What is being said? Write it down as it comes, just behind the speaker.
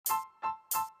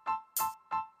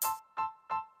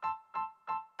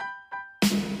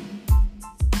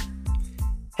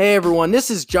Hey everyone,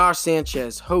 this is Josh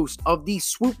Sanchez, host of the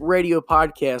Swoop Radio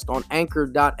podcast on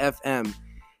Anchor.fm,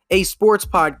 a sports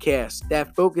podcast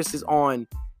that focuses on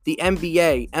the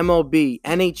NBA, MLB,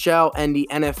 NHL, and the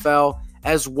NFL,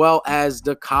 as well as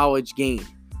the college game.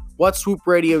 What Swoop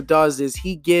Radio does is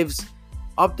he gives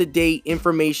up-to-date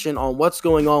information on what's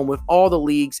going on with all the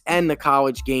leagues and the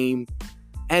college game,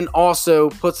 and also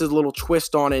puts his little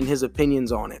twist on it and his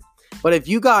opinions on it. But if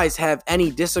you guys have any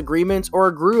disagreements or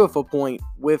agree with a point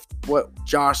with what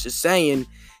Josh is saying,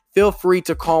 feel free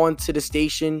to call into the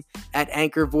station at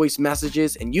Anchor Voice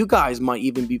Messages, and you guys might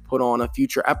even be put on a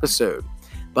future episode.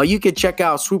 But you can check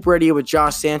out Swoop Radio with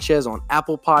Josh Sanchez on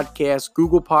Apple Podcasts,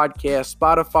 Google Podcasts,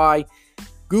 Spotify,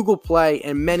 Google Play,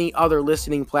 and many other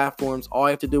listening platforms. All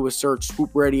you have to do is search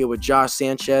Swoop Radio with Josh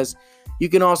Sanchez. You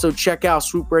can also check out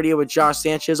Swoop Radio with Josh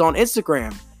Sanchez on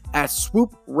Instagram at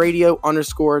Swoop Radio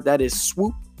 _. That is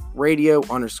Swoop Radio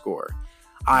 _.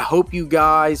 I hope you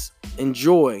guys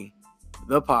enjoy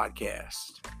the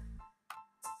podcast.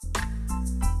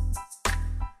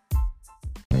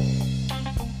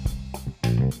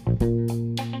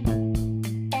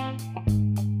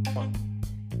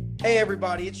 Hey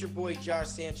everybody, it's your boy Josh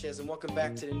Sanchez, and welcome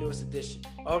back to the newest edition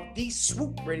of the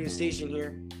Swoop Radio station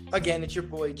here. Again, it's your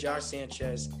boy Josh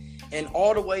Sanchez, and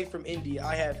all the way from India,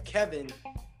 I have Kevin.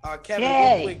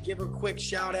 Kevin, give a quick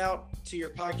shout out to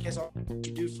your podcast, what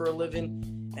you do for a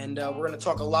living, and we're going to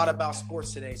talk a lot about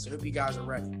sports today, so hope you guys are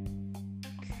ready.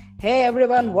 Hey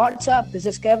everyone, what's up? This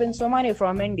is Kevin Somani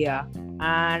from India,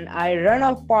 and I run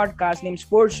a podcast named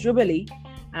Sports Jubilee,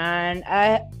 and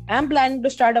I am planning to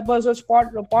start up a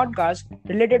podcast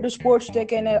related to sports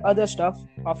tech and other stuff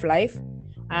of life.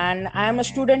 And I am a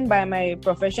student by my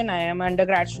profession. I am an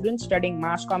undergrad student studying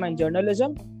mass comm and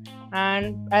journalism,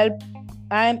 and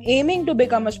I am aiming to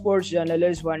become a sports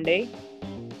journalist one day.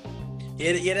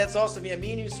 Yeah, that's awesome. Yeah,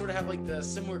 me and you sort of have like the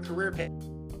similar career path.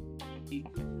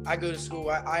 I go to school.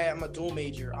 I am a dual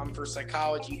major. I'm for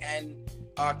psychology and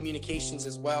communications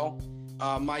as well.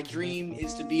 My dream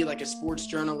is to be like a sports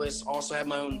journalist, also have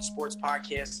my own sports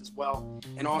podcast as well,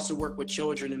 and also work with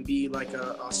children and be like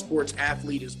a sports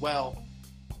athlete as well.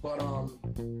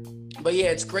 But yeah,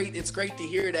 it's great. It's great to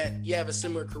hear that you have a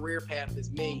similar career path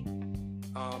as me.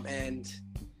 And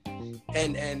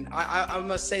I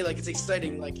must say, like, it's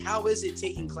exciting. Like, how is it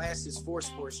taking classes for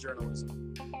sports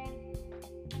journalism?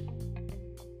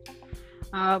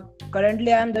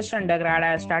 Currently, I'm just undergrad.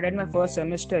 I started my first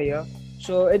semester here.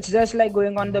 So it's just like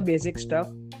going on the basic stuff.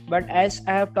 But as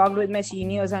I have talked with my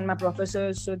seniors and my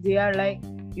professors, so they are like,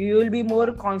 you will be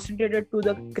more concentrated to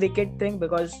the cricket thing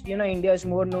because, you know, India is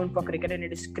more known for cricket and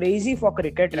it is crazy for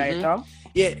cricket right now.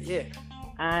 Yeah.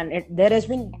 And there has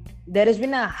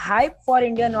been a hype for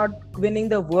India not winning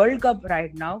the World Cup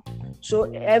right now. So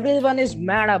everyone is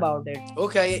mad about it.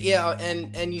 Okay, yeah.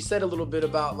 And you said a little bit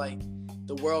about like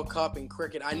the World Cup and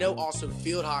cricket. I know also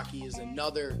field hockey is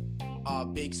another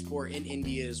big sport in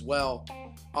India as well.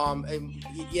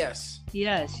 Yes.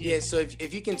 Yeah. So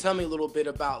if you can tell me a little bit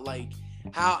about like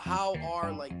how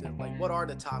are what are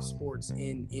the top sports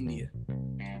in India?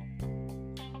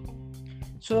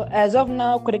 So as of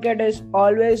now, cricket is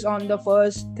always on the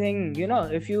first thing. You know,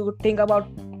 if you think about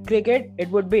cricket, it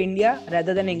would be India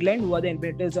rather than England, who are the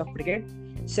inventors of cricket.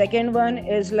 Second one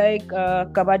is like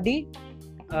kabaddi,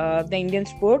 the Indian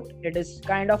sport. It is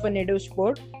kind of a native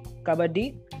sport,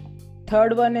 kabaddi.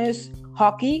 Third one is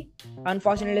hockey.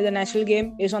 Unfortunately, the national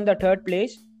game is on the third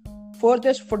place. Fourth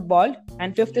is football,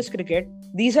 and fifth is cricket.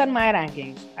 These are my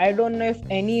rankings. I don't know if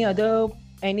any other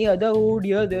who would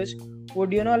hear this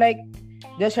would, you know, like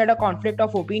just had a conflict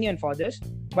of opinion for this.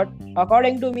 But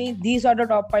according to me, these are the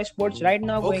top 5 sports right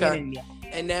now going in India.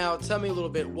 And now tell me a little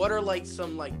bit, what are like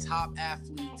some like top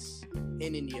athletes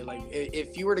in India? Like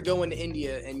if you were to go into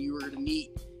India and you were to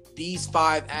meet these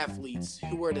 5 athletes,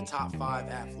 who are the top 5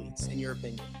 athletes in your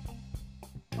opinion?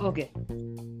 Okay.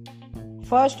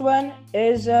 First one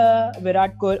is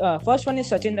Virat Kohli. First one is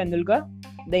Sachin Tendulkar,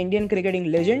 the Indian cricketing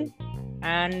legend,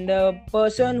 and a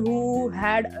person who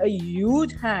had a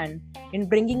huge hand in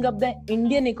bringing up the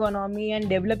Indian economy and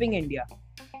developing India.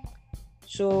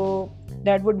 So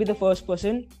that would be the first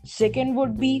person. Second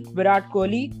would be Virat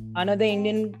Kohli, another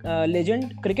Indian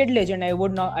legend, cricket legend. I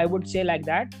would say like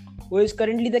that, who is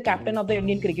currently the captain of the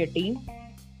Indian cricket team.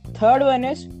 Third one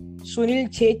is Sunil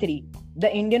Chhetri,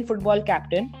 the Indian football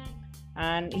captain,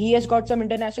 and he has got some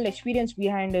international experience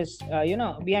behind his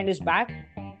back.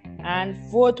 And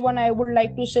fourth one I would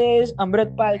like to say is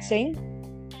Amritpal Singh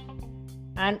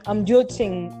and Amjot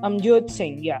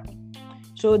Singh. Yeah.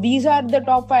 So these are the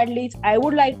top 5 athletes I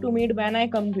would like to meet when I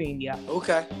come to India.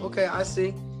 Okay, I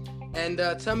see. And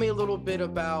tell me a little bit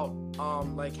about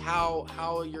like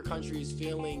how your country is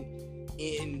feeling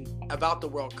about the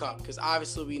World Cup, because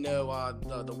obviously we know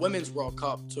the Women's World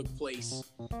Cup took place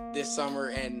this summer,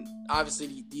 and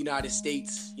obviously the United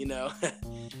States,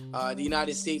 the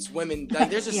United States women, like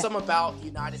there's just something about the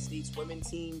United States women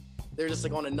team. They're just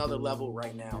like on another level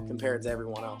right now compared to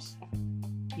everyone else.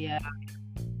 Yeah,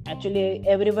 actually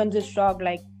everyone's just shocked,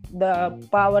 like the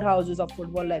powerhouses of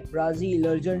football like Brazil,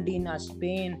 Argentina,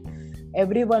 Spain,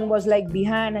 everyone was like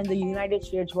behind and the United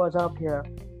States was up here.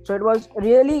 So it was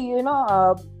really,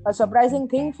 a surprising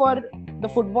thing for the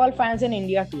football fans in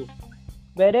India too.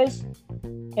 Whereas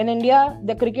in India,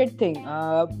 the cricket thing,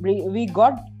 we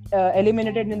got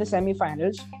eliminated in the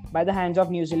semi-finals by the hands of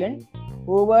New Zealand,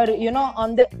 who were,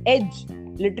 on the edge,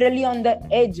 literally on the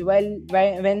edge when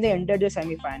they entered the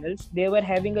semi-finals. They were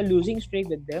having a losing streak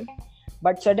with them.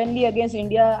 But suddenly against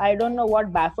India, I don't know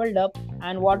what baffled up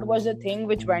and what was the thing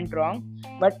which went wrong.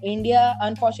 But India,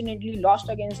 unfortunately, lost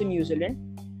against the New Zealand.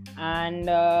 And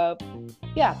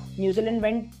New Zealand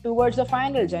went towards the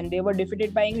finals and they were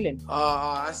defeated by England.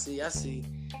 I see.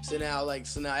 So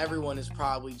now everyone is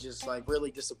probably just like really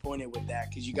disappointed with that,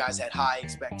 because you guys had high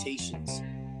expectations.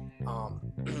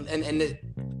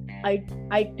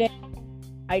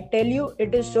 I tell you,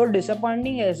 it is so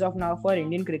disappointing as of now for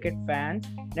Indian cricket fans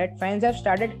that fans have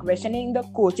started questioning the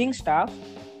coaching staff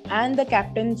and the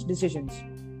captain's decisions.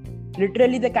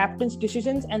 Literally, the captain's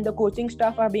decisions and the coaching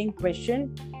staff are being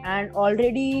questioned, and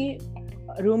already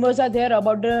rumors are there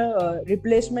about the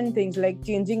replacement things, like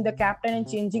changing the captain and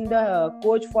changing the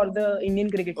coach for the Indian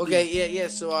cricket team. Okay, yeah.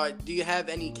 So, do you have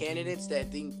any candidates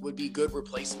that think would be good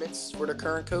replacements for the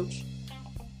current coach?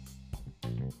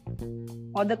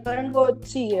 Or the current coach,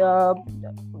 see,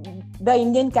 the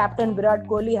Indian captain Virat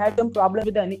Kohli had some problem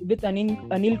with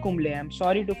Anil Kumble. I'm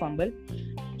sorry to fumble.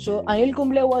 So Anil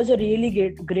Kumble was a really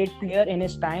great player in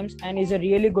his times and is a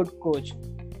really good coach.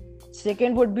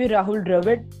 Second would be Rahul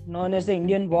Dravid, known as the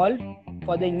Indian Wall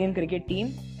for the Indian cricket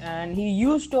team, and he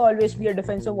used to always be a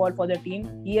defensive wall for the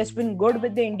team. He has been good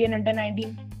with the Indian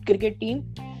Under-19 cricket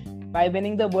team by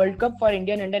winning the World Cup for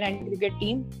Indian Under-19 cricket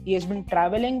team. He has been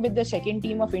traveling with the second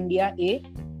team of India A,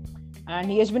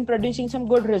 and he has been producing some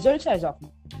good results as of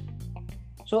now.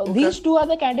 So These two are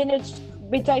the candidates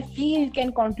which I feel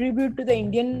can contribute to the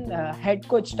Indian head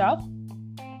coach staff.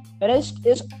 The rest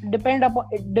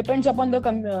depends upon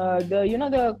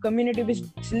the community which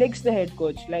selects the head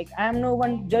coach. Like, I am no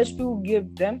one just to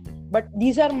give them, but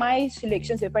these are my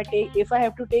selections if I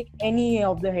have to take any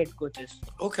of the head coaches.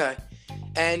 Okay,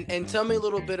 and tell me a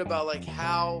little bit about like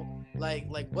how like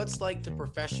what's like the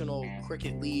professional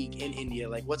cricket league in India,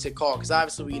 like what's it called? Because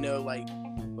obviously we know like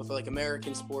with like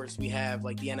American sports we have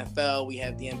like the NFL, we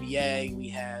have the NBA, we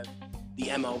have the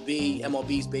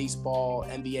MLB's baseball,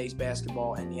 NBA's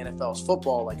basketball, and the NFL's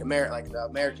football, like the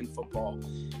American football.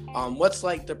 What's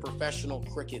like the professional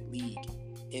cricket league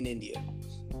in India?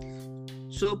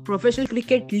 So professional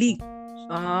cricket league,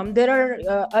 there are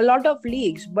a lot of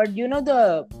leagues, but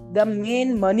the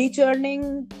main money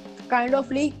churning kind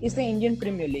of league is the Indian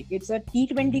Premier League. It's a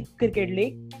T20 cricket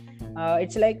league.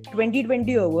 It's like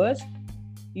 20 overs.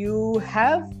 You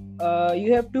have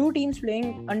two teams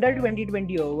playing under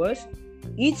 20 overs.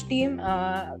 Each team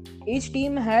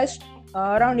has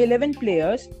around 11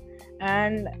 players,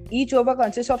 and each over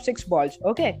consists of 6 balls.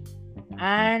 Okay,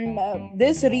 and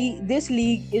this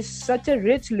league is such a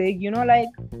rich league. Like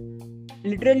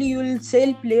literally you'll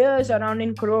sell players around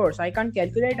in crores. I can't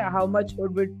calculate how much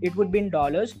it would be in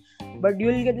dollars, but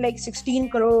you'll get like 16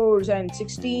 crores and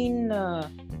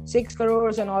 6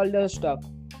 crores and all the stuff.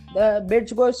 The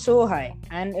bids go so high,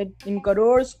 and in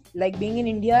crores, like being in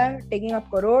India, taking up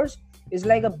crores is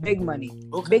like a big money.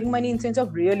 Okay. Big money in sense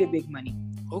of really big money.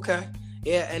 Okay.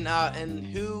 Yeah, and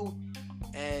who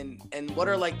and what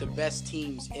are like the best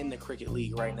teams in the cricket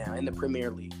league right now, in the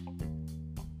Premier League?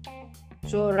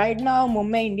 So right now,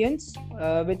 Mumbai Indians,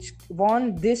 which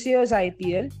won this year's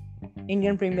IPL,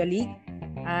 Indian Premier League,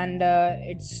 and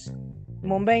it's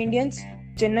Mumbai Indians,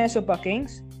 Chennai Super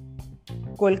Kings,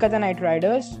 Kolkata Knight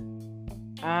Riders,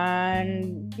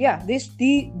 and these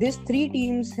three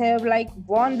teams have like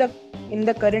won in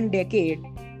the current decade.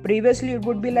 Previously, it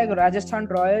would be like Rajasthan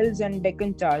Royals and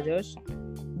Deccan Chargers.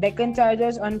 Deccan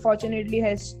Chargers unfortunately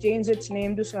has changed its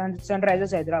name to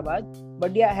Sunrisers Hyderabad,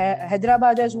 but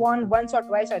Hyderabad has won once or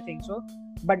twice, I think so.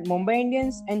 But Mumbai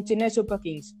Indians and Chennai Super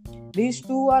Kings, these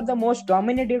two are the most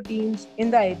dominative teams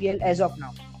in the IPL as of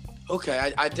now.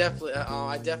 Okay, I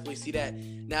definitely see that.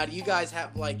 Now, do you guys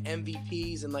have like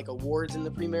MVPs and like awards in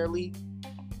the Premier League?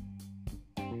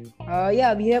 We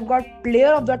have got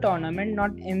player of the tournament,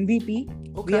 not MVP.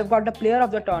 Okay. We have got the player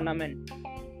of the tournament.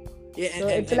 Yeah, So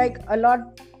it's like a lot.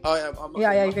 oh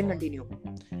Yeah, you my can fault. continue.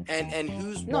 And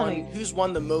No, no. who's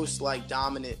won the most like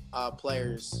dominant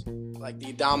players, like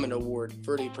the dominant award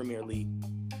for the Premier League?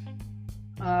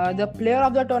 The player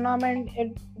of the tournament,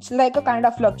 it's like a kind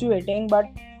of fluctuating, but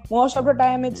most of the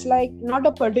time it's like not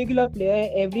a particular player.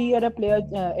 Every year the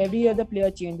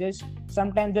player changes.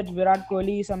 Sometimes it's Virat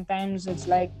Kohli, sometimes it's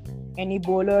like any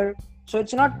bowler. So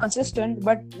it's not consistent,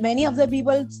 but many of the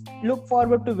people look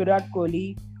forward to Virat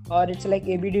Kohli, or it's like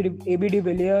ABD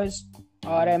Villiers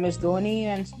or MS Dhoni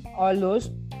and all those,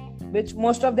 which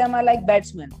most of them are like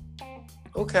batsmen.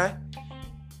 Okay.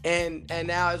 And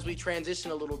now as we transition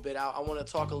a little bit out, I want to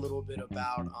talk a little bit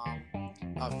about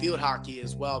field hockey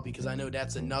as well, because I know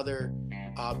that's another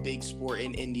big sport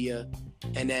in India.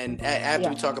 And then after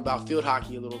we talk about field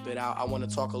hockey a little bit out, I want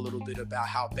to talk a little bit about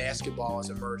how basketball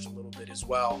has emerged a little bit as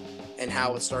well, and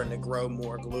how it's starting to grow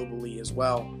more globally as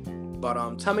well. But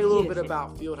tell me a little bit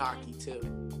about field hockey too.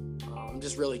 I'm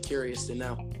just really curious to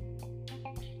know.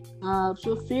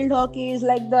 So field hockey is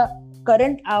like the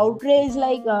current outrage,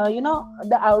 like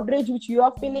the outrage which you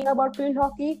are feeling about field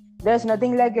hockey. There's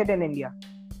nothing like it in India.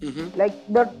 Mm-hmm. Like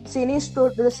the scene is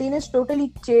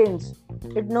totally changed.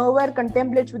 It nowhere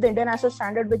contemplates with the international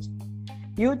standard which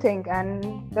you think, and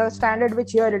the standard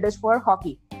which here it is for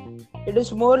hockey. It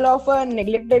is more of a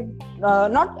neglected,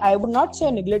 I would not say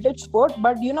neglected sport,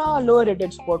 but a lower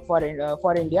rated sport for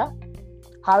India.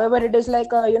 However, it is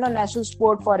like a national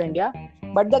sport for India.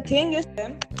 But the thing is,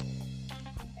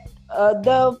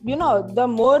 the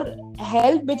more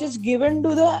help which is given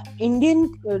to the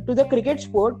Indian to the cricket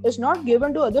sport is not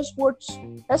given to other sports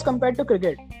as compared to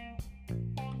cricket.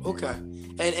 Okay.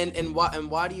 And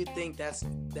why do you think that's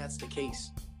the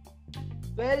case?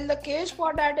 Well, the case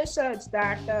for that is such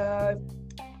that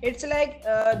it's like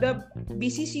the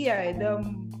BCCI, the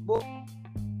board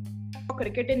of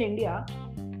cricket in India,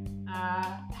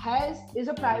 is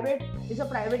a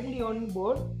privately owned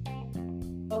board.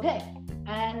 Okay,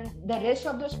 and the rest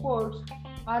of the sports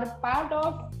are part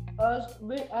of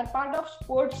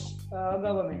sports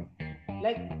government.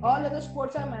 Like all other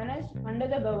sports are managed under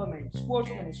the government, sports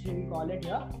ministry we call it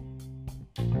here.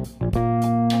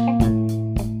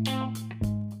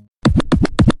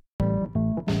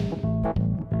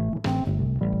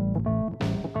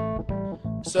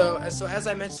 So as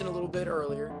I mentioned a little bit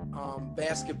earlier,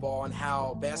 basketball and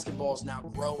how basketball is now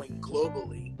growing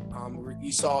globally.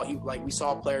 We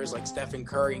saw players like Stephen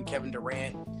Curry and Kevin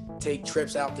Durant take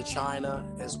trips out to China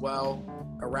as well,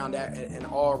 around that and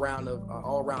all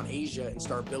around Asia, and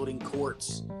start building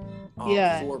courts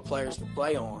for players to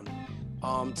play on.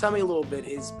 Tell me a little bit,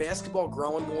 is basketball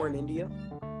growing more in India?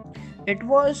 It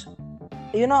was,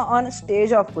 on a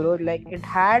stage of growth. Like it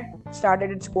had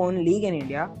started its own league in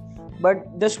India,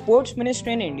 but the sports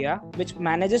ministry in India, which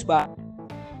manages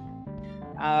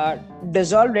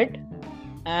dissolved it,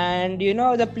 and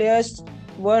the players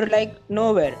were like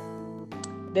nowhere.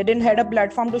 They didn't have a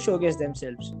platform to showcase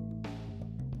themselves,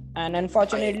 and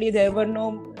unfortunately there were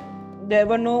no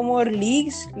more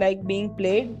leagues like being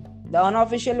played. The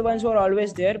unofficial ones were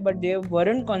always there, but they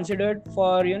weren't considered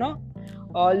for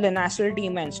all the national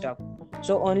team and stuff.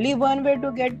 So only one way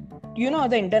to get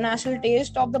the international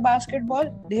taste of the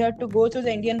basketball, they had to go through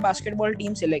the Indian basketball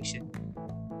team selection.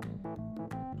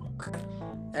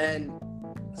 And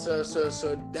so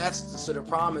the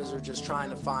problem is they're just trying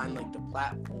to find like the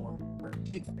platform.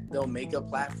 They'll make a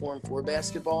platform for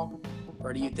basketball,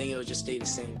 or do you think it'll just stay the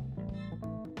same?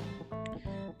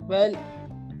 Well,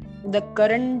 the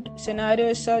current scenario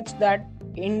is such that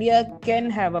India can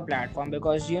have a platform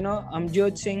because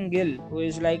Amjot Singh Gill, who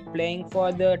is like playing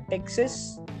for the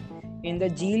Texas in the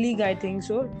G League, I think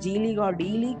so, G League or D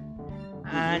League,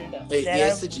 and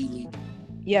the G League.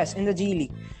 Yes, in the G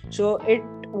League. So it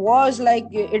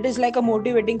is like a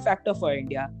motivating factor for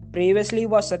India. Previously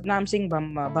was Satnam Singh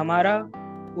Bhamara,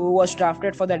 who was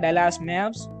drafted for the Dallas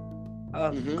Mavericks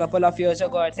a couple of years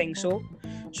ago, I think so.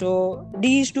 So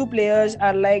these two players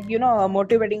are like a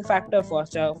motivating factor for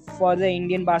the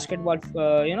Indian basketball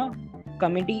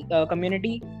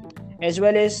community, as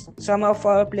well as some of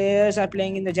our players are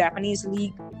playing in the Japanese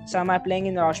league, some are playing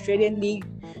in the Australian league.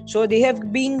 So they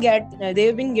have been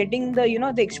getting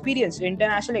the the experience,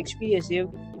 international experience.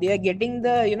 They are getting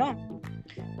the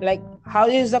like how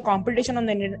is the competition on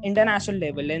the international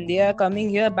level, and they are coming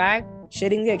here back,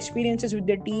 sharing the experiences with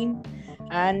their team,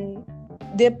 and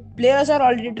the players are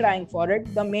already trying for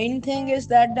it. The main thing is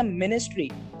that the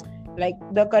ministry, like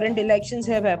the current elections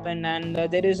have happened, and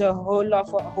there is a whole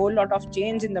lot of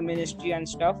change in the ministry and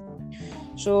stuff.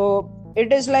 So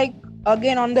it is like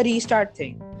again on the restart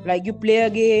thing. Like you play a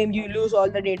game, you lose all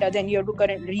the data, then you have to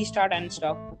restart and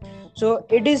stuff. So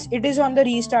it is on the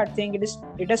restart thing.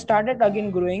 It has started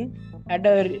again growing at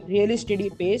a really steady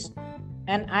pace,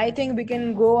 and I think we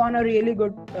can go on a really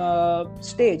good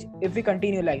stage if we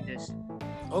continue like this.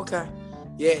 Okay.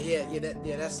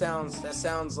 That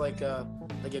sounds like a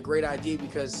great idea,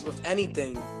 because with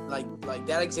anything, like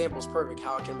that example is perfect.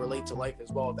 How it can relate to life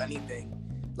as well. With anything,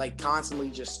 like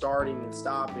constantly just starting and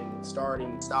stopping and starting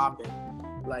and stopping,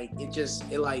 like it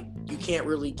you can't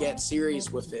really get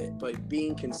serious with it. But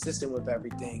being consistent with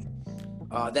everything,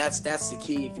 that's the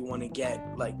key if you want to get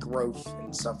like growth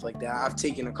and stuff like that. I've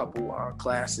taken a couple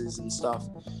classes and stuff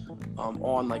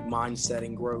on like mindset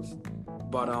and growth,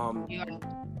 but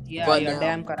You're now,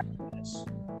 damn correct. Yes.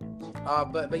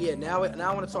 but yeah, now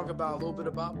I want to talk about a little bit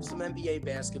about some NBA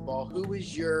basketball. Who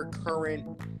is your current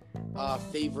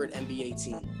favorite NBA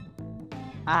team?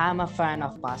 I'm a fan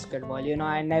of basketball.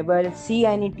 I never see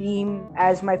any team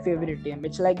as my favorite team.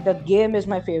 It's like the game is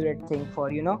my favorite thing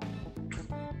for.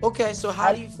 Okay, so I,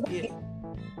 how do you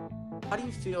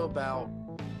feel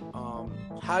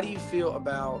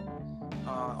about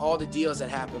all the deals that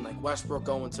happened, like Westbrook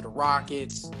going to the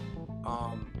Rockets,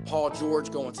 Paul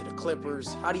George going to the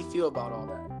Clippers? How do you feel about all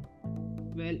that?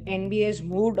 well, NBA has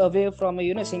moved away from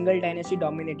single dynasty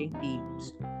dominating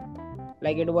teams.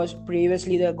 Like it was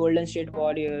previously the Golden State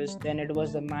Warriors, then it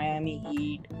was the Miami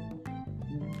Heat.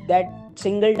 That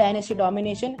single dynasty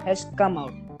domination has come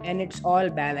out, and it's all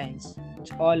balanced.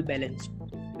 It's all balanced.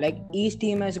 Like each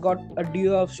team has got a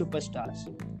duo of superstars.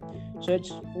 So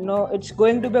it's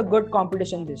going to be a good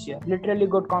competition this year. Literally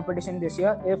good competition this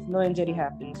year if no injury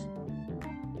happens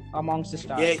amongst the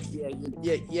Yeah,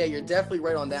 stars. you're definitely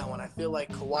right on that one. I feel like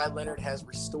Kawhi Leonard has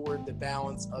restored the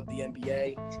balance of the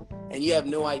NBA, and you have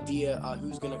no idea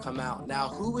who's going to come out. Now,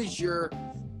 who is your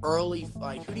who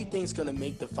do you think is going to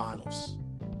make the finals?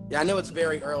 Yeah, I know it's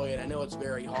very early, and I know it's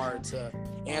very hard to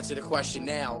answer the question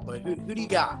now, but who do you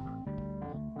got?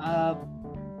 Uh,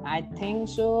 I think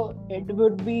so. It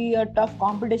would be a tough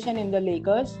competition in the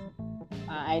Lakers,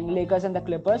 and Lakers and the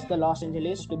Clippers, the Los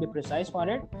Angeles to be precise for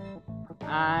it.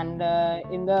 And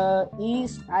in the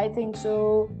East, I think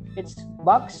so. It's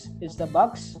Bucks. It's the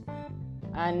Bucks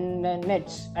and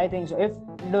Nets. I think so. If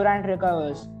Durant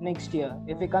recovers next year,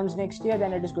 if he comes next year,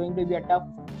 then it is going to be a tough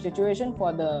situation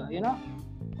for the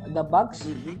Bucks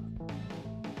Mm-hmm.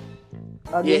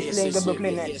 against playing the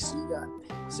Brooklyn Nets.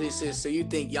 So you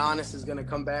think Giannis is going to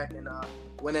come back and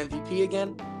win MVP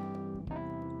again?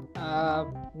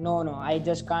 No, I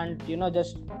just can't,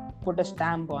 just put a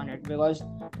stamp on it, because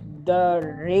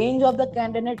the range of the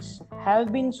candidates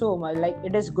have been so much, like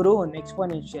it has grown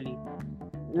exponentially.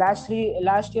 Last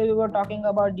year we were talking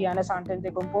about Giannis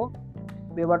Antetokounmpo,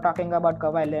 we were talking about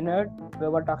Kawhi Leonard, we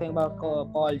were talking about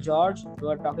Paul George, we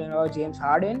were talking about James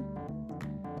Harden.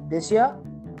 This year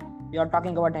we are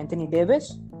talking about Anthony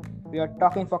Davis, we are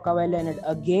talking for Kawhi Leonard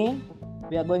again.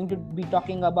 We are going to be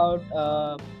talking about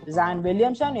Zion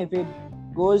Williamson if it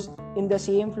goes in the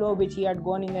same flow which he had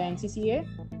gone in the NCCA.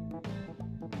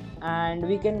 And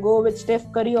we can go with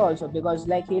Steph Curry also, because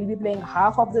like he'll be playing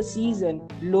half of the season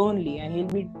lonely, and he'll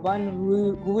be one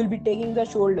who will be taking the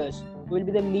shoulders, who will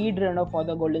be the lead runner for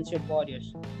the Golden State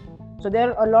Warriors. So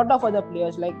there are a lot of other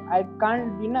players. Like I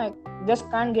can't, I just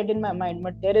can't get in my mind,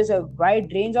 but there is a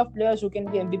wide range of players who can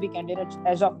be MVP candidates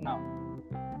as of now.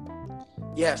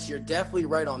 Yes, you're definitely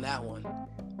right on that one.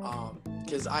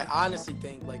 Because I honestly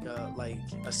think like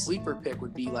a sleeper pick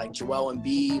would be like Joel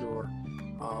Embiid, or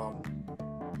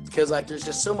because like there's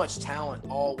just so much talent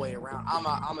all the way around. I'm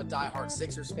a diehard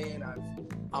Sixers fan.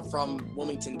 I'm from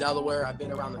Wilmington, Delaware. I've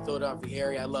been around the Philadelphia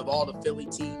area. I love all the Philly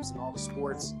teams and all the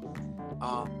sports.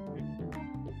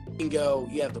 You can go.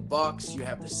 You have the Bucks. You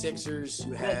have the Sixers.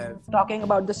 You have Talking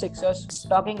about the Sixers.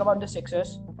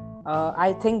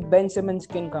 I think Ben Simmons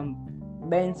can come.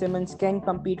 Ben Simmons can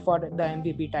compete for the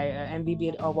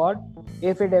MVP award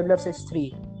if he develops his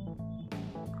three.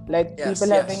 Like people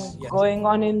have been going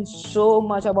on in so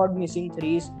much about missing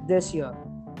threes this year.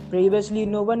 Previously,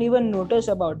 no one even noticed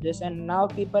about this, and now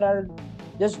people are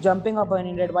just jumping up on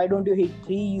it. Why don't you hit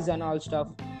threes and all stuff?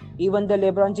 Even the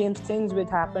LeBron James things which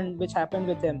happened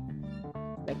with him.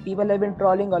 Like people have been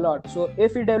trolling a lot. So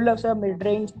if he develops a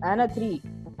mid-range and a three,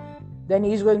 then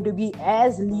he's going to be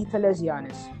as lethal as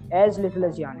Giannis. As little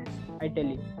as Giannis, I tell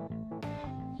you.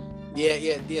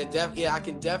 Yeah, I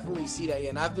can definitely see that.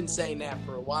 And I've been saying that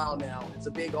for a while now. It's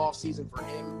a big off season for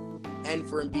him and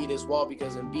for Embiid as well,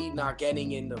 because Embiid not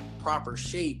getting in the proper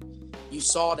shape. You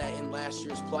saw that in last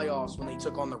year's playoffs when they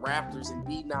took on the Raptors.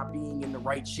 Embiid not being in the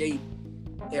right shape,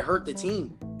 it hurt the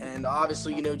team. And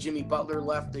obviously, Jimmy Butler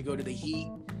left to go to the Heat.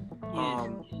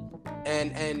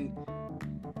 And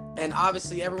And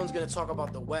obviously, everyone's going to talk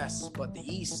about the West, but the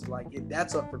East,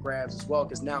 that's up for grabs as well.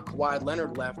 Because now Kawhi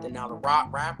Leonard left, and now the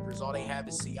Raptors, all they have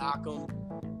is Siakam.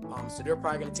 So they're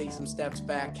probably going to take some steps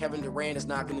back. Kevin Durant is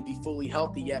not going to be fully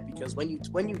healthy yet, because when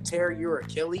you tear your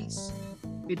Achilles,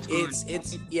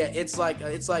 it's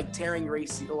like tearing your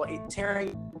ACL,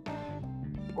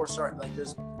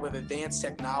 just with advanced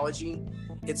technology,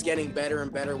 it's getting better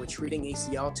and better with treating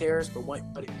ACL tears.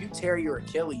 But if you tear your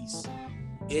Achilles,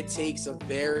 it takes a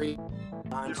very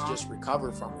long time to just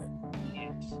recover from it.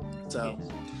 Yes. So,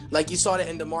 like you saw that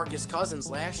in DeMarcus Cousins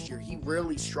last year, he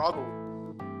really struggled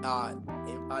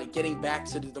getting back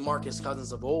to the DeMarcus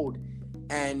Cousins of old.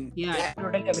 And I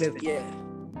totally agree with you.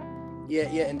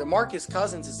 Yeah. And DeMarcus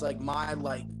Cousins is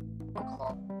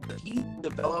he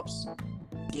develops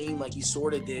game like he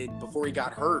sort of did before he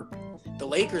got hurt. The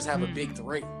Lakers have a big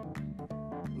three.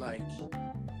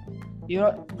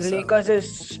 The Lakers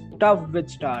is tough with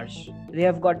stars. They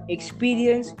have got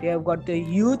experience, they have got the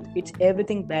youth, it's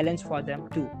everything balanced for them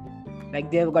too. Like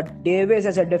they've got Davis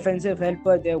as a defensive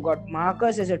helper, they've got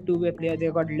Marcus as a two-way player,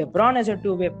 they've got LeBron as a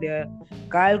two-way player,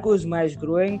 Kyle Kuzma is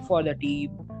growing for the team,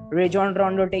 Rajon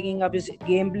Rondo taking up his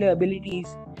gameplay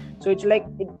abilities. So it's like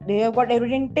they have got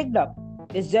everything ticked up.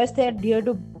 It's just that they have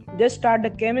to just start the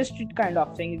chemistry kind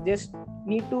of thing. They just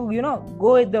need to,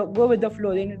 go with the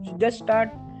flow. They need to just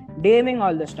start damning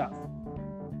all the stuff.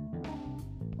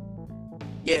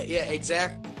 Yeah,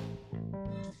 exactly.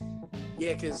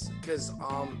 Yeah, because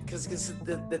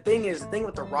the thing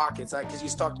with the Rockets, because you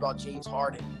talked about James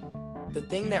Harden, the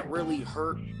thing that really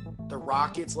hurt the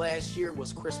Rockets last year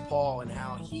was Chris Paul and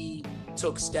how he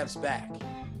took steps back.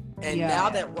 And now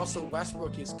that Russell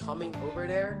Westbrook is coming over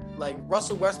there,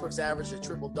 Russell Westbrook's averaged a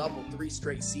triple-double 3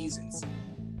 straight seasons.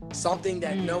 Something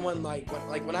that no one,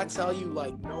 when I tell you,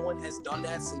 no one has done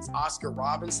that since Oscar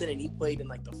Robinson, and he played in,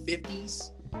 the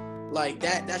 50s.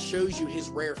 That shows you his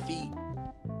rare feat.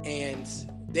 And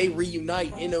they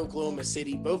reunite in Oklahoma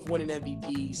City, both winning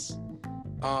MVPs.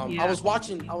 My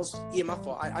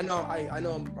fault. I know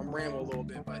I'm rambling a little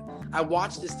bit, but I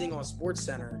watched this thing on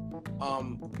SportsCenter.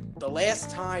 The last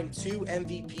time 2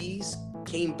 MVPs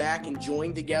came back and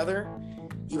joined together,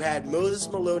 you had Moses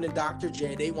Malone and Dr.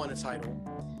 J. They won a title.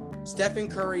 Stephen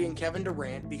Curry and Kevin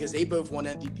Durant, because they both won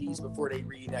MVPs before they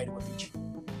reunited with each other,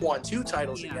 won 2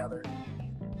 titles together.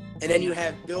 And then you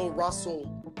have Bill Russell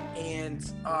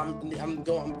and I'm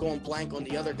going blank on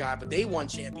the other guy, but they won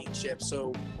championships.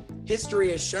 So history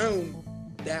has shown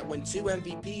that when 2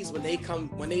 MVPs, when they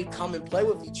come and play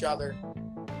with each other,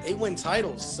 they win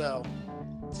titles. So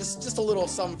just a little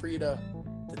something for you to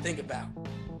think about.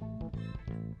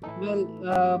 Well,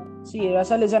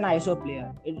 Russell is an ISO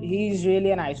player. He's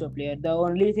really an ISO player. The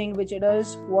only thing which it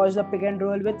does was the pick and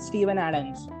roll with Steven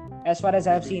Adams, as far as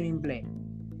I've seen him play.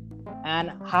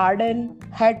 And Harden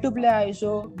had to play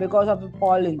ISO because of the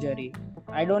Paul injury.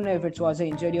 I don't know if it was an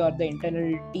injury or the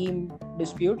internal team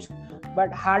disputes,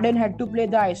 but Harden had to play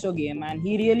the ISO game, and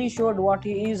he really showed what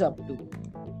he is up to.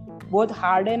 Both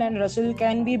Harden and Russell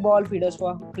can be ball feeders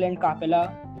for Clint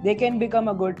Capella. They can become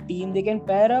a good team. They can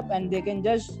pair up and they can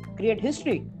just create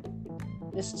history.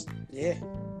 It's just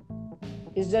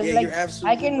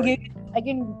I can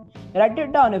write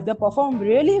it down. If they perform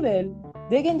really well,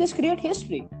 they can just create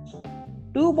history.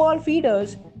 2 ball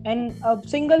feeders and a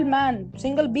single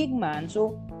big man.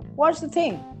 So what's the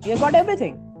thing? You got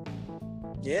everything.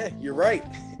 Yeah, you're right.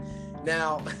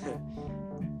 Now,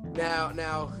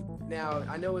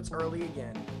 I know it's early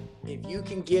again. If you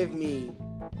can give me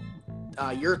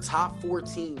your top 4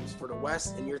 teams for the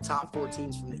West and your top 4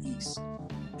 teams from the East,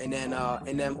 and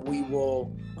then we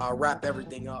will wrap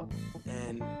everything up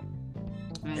and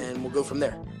we'll go from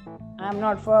there. I'm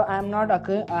not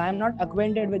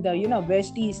acquainted with the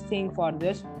West East thing for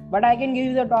this, but I can give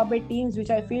you the top 8 teams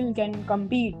which I feel can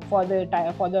compete for the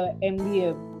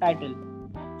NBA title.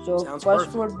 So first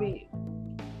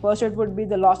it would be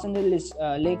the Los Angeles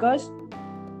Lakers.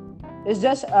 It's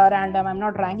just random. I'm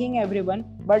not ranking everyone,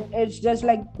 but it's just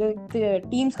like the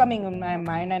teams coming in my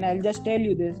mind, and I'll just tell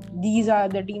you this. These are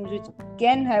the teams which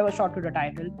can have a shot to the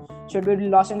title. So it would be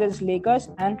Los Angeles Lakers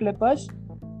and Clippers.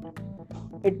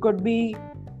 It could be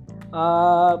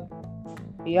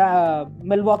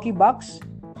Milwaukee Bucks.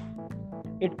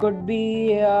 It could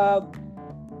be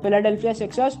Philadelphia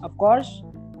Sixers, of course.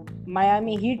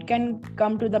 Miami Heat can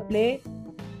come to the play.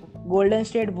 Golden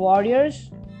State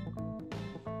Warriors,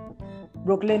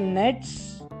 Brooklyn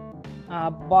Nets,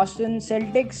 Boston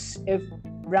Celtics if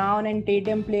Brown and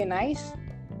Tatum play nice.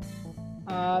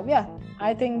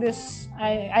 I think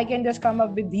I can just come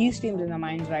up with these teams in the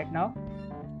minds right now.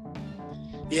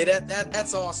 Yeah,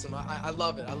 that's awesome. I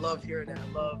love it. I love hearing that.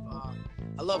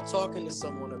 I love talking to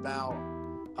someone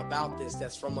about this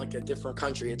that's from like a different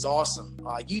country. It's awesome.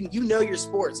 You know your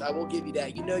sports. I will give you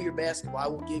that. You know your basketball. I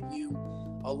will give you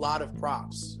a lot of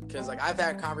props because like I've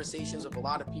had conversations with a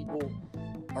lot of people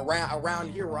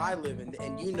around here where I live,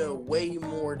 and you know way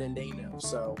more than they know.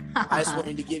 So I just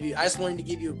wanted to give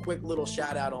you a quick little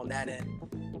shout out on that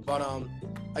end. But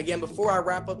again, before I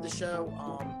wrap up the show,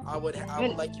 I would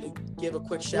like you to give a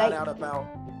quick shout out about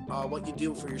what you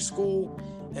do for your school,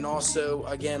 and also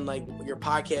again like your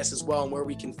podcast as well, and where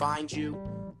we can find you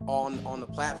on the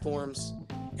platforms.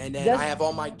 And then I have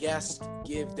all my guests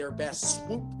give their best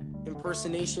swoop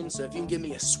impersonation. So if you can give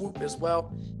me a swoop as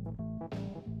well.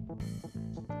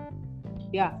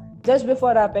 Yeah, just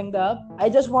before wrapping up, I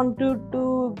just want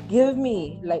to give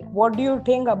me like, what do you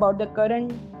think about the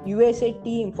current USA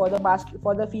team for the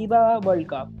FIBA World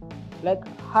Cup? Like,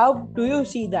 how do you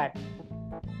see that?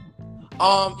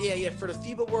 Yeah, for the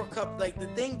FIBA World Cup, like the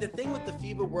thing with the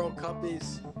FIBA World Cup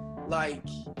is like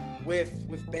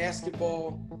with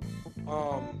basketball,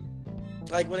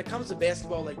 like when it comes to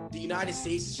basketball, like the United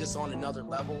States is just on another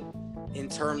level in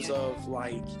terms of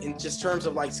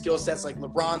skill sets. Like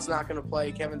LeBron's not going to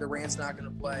play, Kevin Durant's not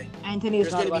going to play.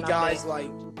 There's going to be guys play.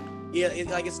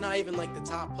 It's not even like the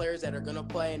top players that are going to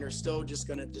play, and they're still just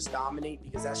going to dominate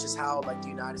because that's just how like the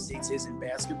United States is in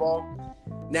basketball.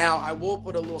 Now, I will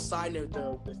put a little side note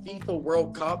though. The FIFA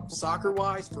World Cup,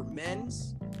 soccer-wise, for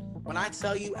men's, when I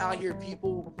tell you out here,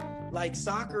 people like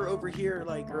soccer over here,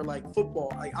 or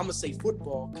football. I'm gonna say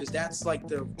football because that's like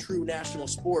the true national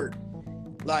sport.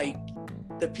 Like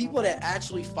the people that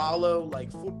actually follow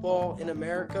like football in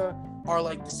America are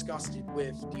like disgusted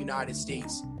with the United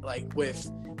States, like with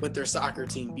their soccer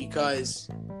team, because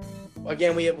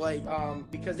again we have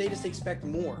because they just expect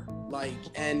more.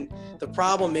 And the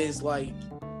problem is like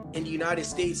in the United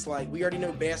States, like we already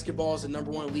know basketball is the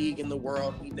number one league in the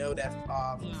world. We know that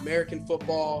American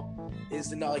football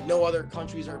is no other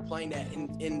countries are playing that.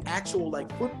 In actual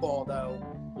like football though,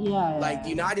 the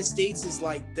United States is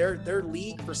like their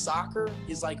league for soccer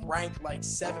is like ranked like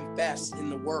 7th best in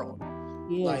the world.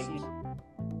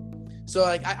 So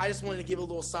like I just wanted to give a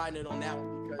little side note on that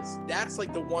one, because that's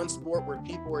like the one sport where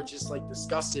people are just like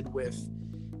disgusted with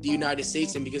the United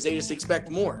States, and because they just expect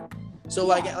more.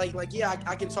 So I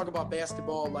can talk about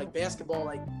basketball. Like basketball,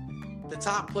 like the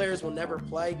top players will never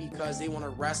play because they want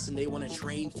to rest and they want to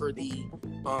train for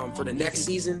the next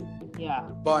season. Yeah.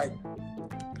 But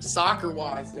soccer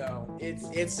wise though,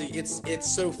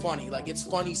 it's so funny. Like it's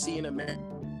funny seeing America.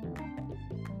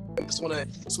 I just want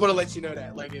to let you know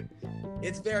that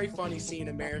it's very funny seeing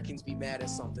Americans be mad at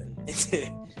something.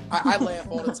 I laugh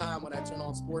all the time when I turn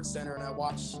on SportsCenter and I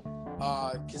watch.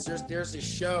 Because there's this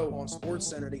show on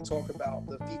SportsCenter. They talk about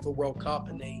the FIFA World Cup,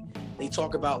 and they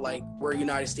talk about like where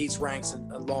United States ranks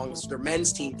along with their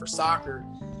men's team for soccer.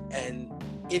 And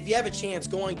if you have a chance,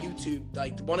 go on YouTube.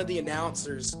 Like one of the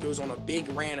announcers goes on a big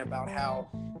rant about how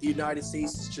the United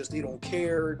States is just, they don't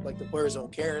care, like the players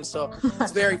don't care and stuff.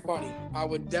 It's very funny. I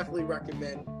would definitely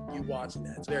recommend you watching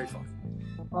that. It's very funny.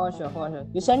 For sure.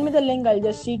 You send me the link. I'll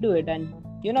just see to it and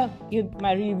give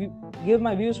my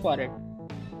views for it.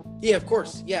 Yeah, of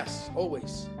course. Yes,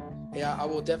 always. Yeah, I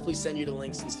will definitely send you the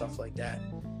links and stuff like that.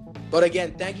 But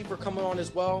again, thank you for coming on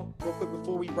as well. Real quick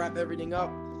before we wrap everything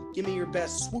up, give me your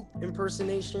best swoop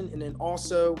impersonation, and then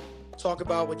also talk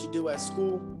about what you do at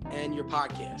school and your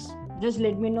podcast. Just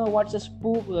let me know what's the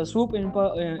swoop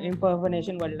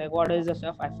impersonation. What is the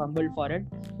stuff? I fumbled for it.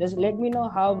 Just let me know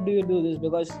how do you do this,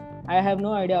 because I have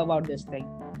no idea about this thing.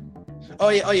 Oh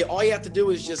yeah. All you have to do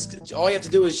is just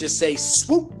say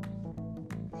swoop.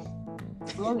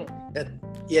 Okay.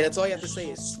 That's all you have to say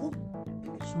is swoop.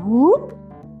 Swoop?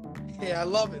 Yeah, I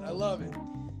love it.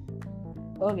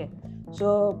 Okay.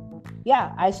 So,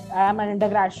 I am an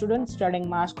undergrad student studying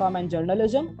mass comm and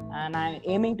journalism, and I'm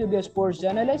aiming to be a sports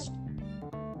journalist.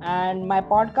 And my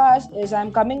podcast is,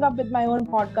 I'm coming up with my own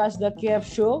podcast, The KF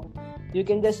Show. You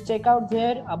can just check out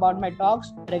there about my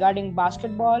talks regarding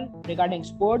basketball, regarding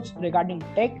sports, regarding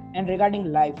tech, and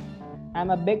regarding life. I'm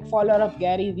a big follower of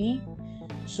Gary Vee.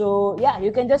 So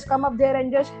you can just come up there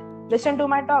and just listen to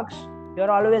my talks. You're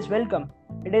always welcome.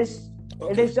 It is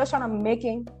just on a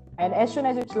making, and as soon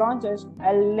as it launches,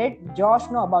 I'll let Josh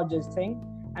know about this thing,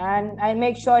 and I'll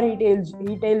make sure he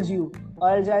tells you,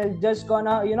 or else I'll just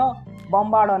gonna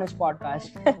bombard on his podcast.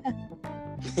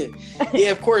 Yeah,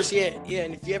 of course, yeah.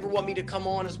 And if you ever want me to come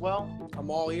on as well, I'm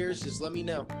all ears. Just let me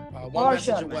know. One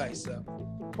message away. So.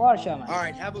 For sure, man. All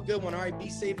right, have a good one. All right, be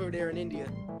safe over there in India.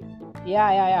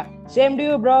 Yeah. Same to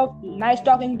you, bro. Nice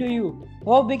talking to you.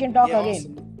 Hope we can talk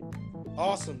again.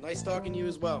 Awesome. Nice talking to you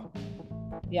as well.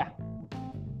 Yeah.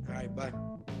 All right, bye.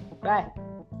 Bye.